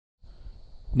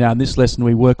Now in this lesson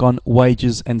we work on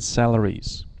wages and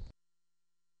salaries.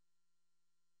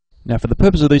 Now for the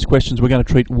purpose of these questions we're going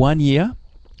to treat 1 year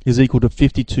is equal to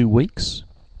 52 weeks.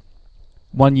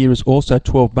 1 year is also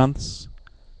 12 months,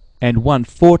 and 1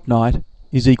 fortnight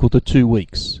is equal to 2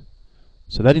 weeks.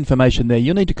 So that information there,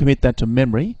 you'll need to commit that to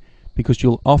memory because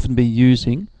you'll often be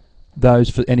using those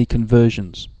for any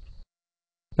conversions.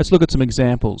 Let's look at some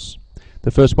examples.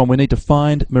 The first one, we need to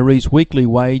find Marie's weekly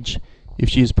wage if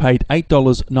she is paid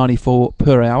 $8.94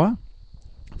 per hour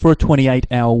for a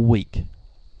 28-hour week.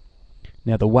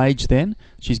 Now the wage then,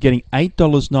 she's getting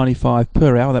 $8.95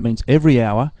 per hour, that means every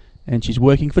hour, and she's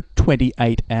working for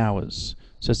 28 hours.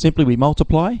 So simply we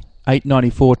multiply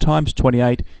 $8.94 times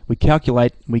 28, we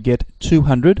calculate, we get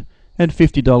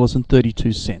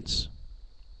 $250.32.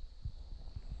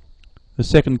 The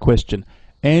second question,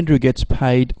 Andrew gets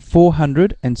paid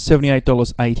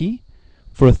 $478.80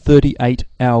 for a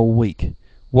 38-hour week.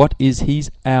 What is his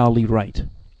hourly rate?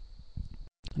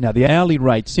 Now the hourly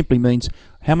rate simply means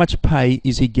how much pay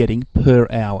is he getting per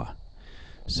hour.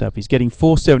 So if he's getting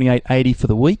 $478.80 for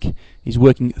the week, he's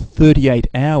working 38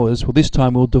 hours, well this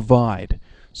time we'll divide.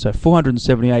 So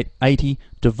 $478.80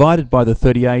 divided by the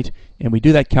 38, and we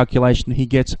do that calculation, he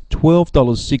gets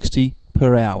 $12.60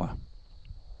 per hour.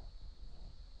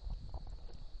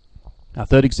 Our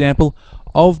third example,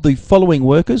 of the following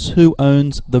workers, who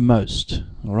earns the most?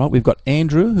 Alright, we've got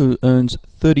Andrew, who earns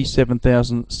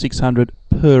 $37,600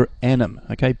 per annum.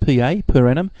 Okay, PA, per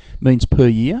annum, means per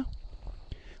year.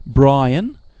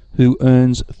 Brian, who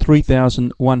earns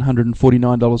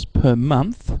 $3,149 per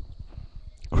month.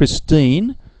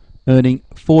 Christine, earning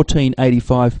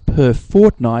 $14.85 per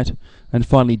fortnight. And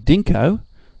finally Dinko,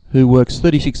 who works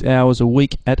 36 hours a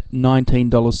week at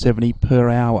 $19.70 per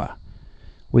hour.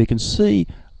 We can see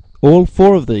all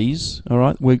four of these,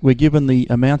 alright, we're given the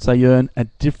amounts they earn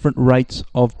at different rates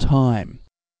of time.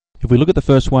 If we look at the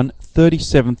first one,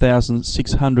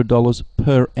 $37,600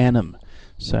 per annum.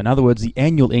 So in other words, the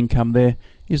annual income there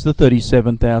is the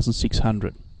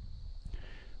 $37,600.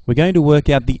 We're going to work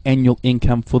out the annual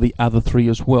income for the other three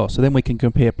as well, so then we can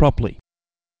compare properly.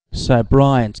 So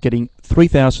Brian's getting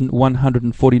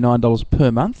 $3,149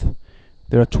 per month.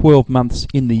 There are 12 months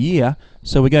in the year,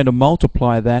 so we're going to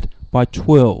multiply that by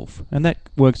 12, and that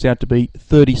works out to be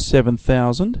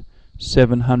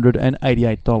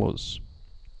 $37,788.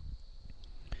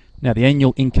 Now the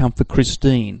annual income for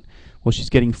Christine, well she's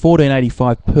getting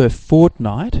 $14.85 per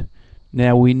fortnight.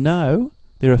 Now we know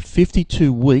there are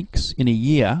 52 weeks in a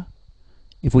year.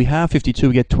 If we halve 52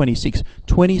 we get 26.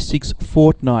 26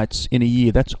 fortnights in a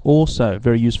year. That's also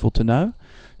very useful to know.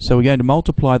 So we're going to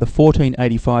multiply the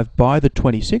 $14.85 by the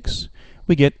 26.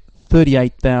 We get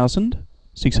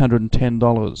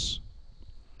 $38,610.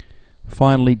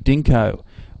 Finally Dinko.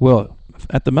 Well,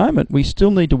 at the moment we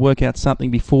still need to work out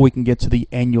something before we can get to the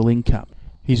annual income.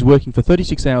 He's working for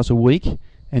 36 hours a week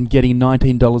and getting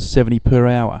 $19.70 per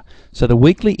hour. So the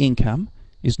weekly income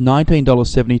is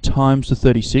 $19.70 times the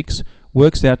 36,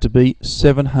 works out to be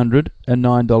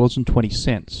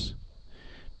 $709.20.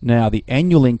 Now the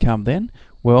annual income then,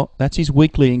 well, that's his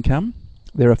weekly income.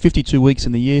 There are 52 weeks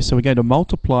in the year, so we're going to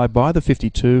multiply by the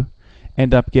 52,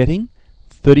 end up getting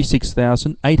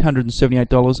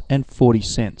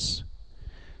 $36,878.40.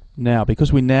 Now,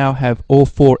 because we now have all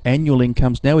four annual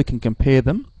incomes, now we can compare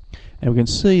them, and we can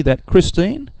see that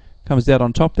Christine comes out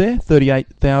on top there,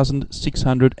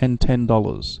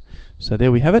 $38,610. So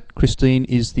there we have it. Christine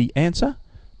is the answer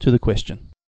to the question.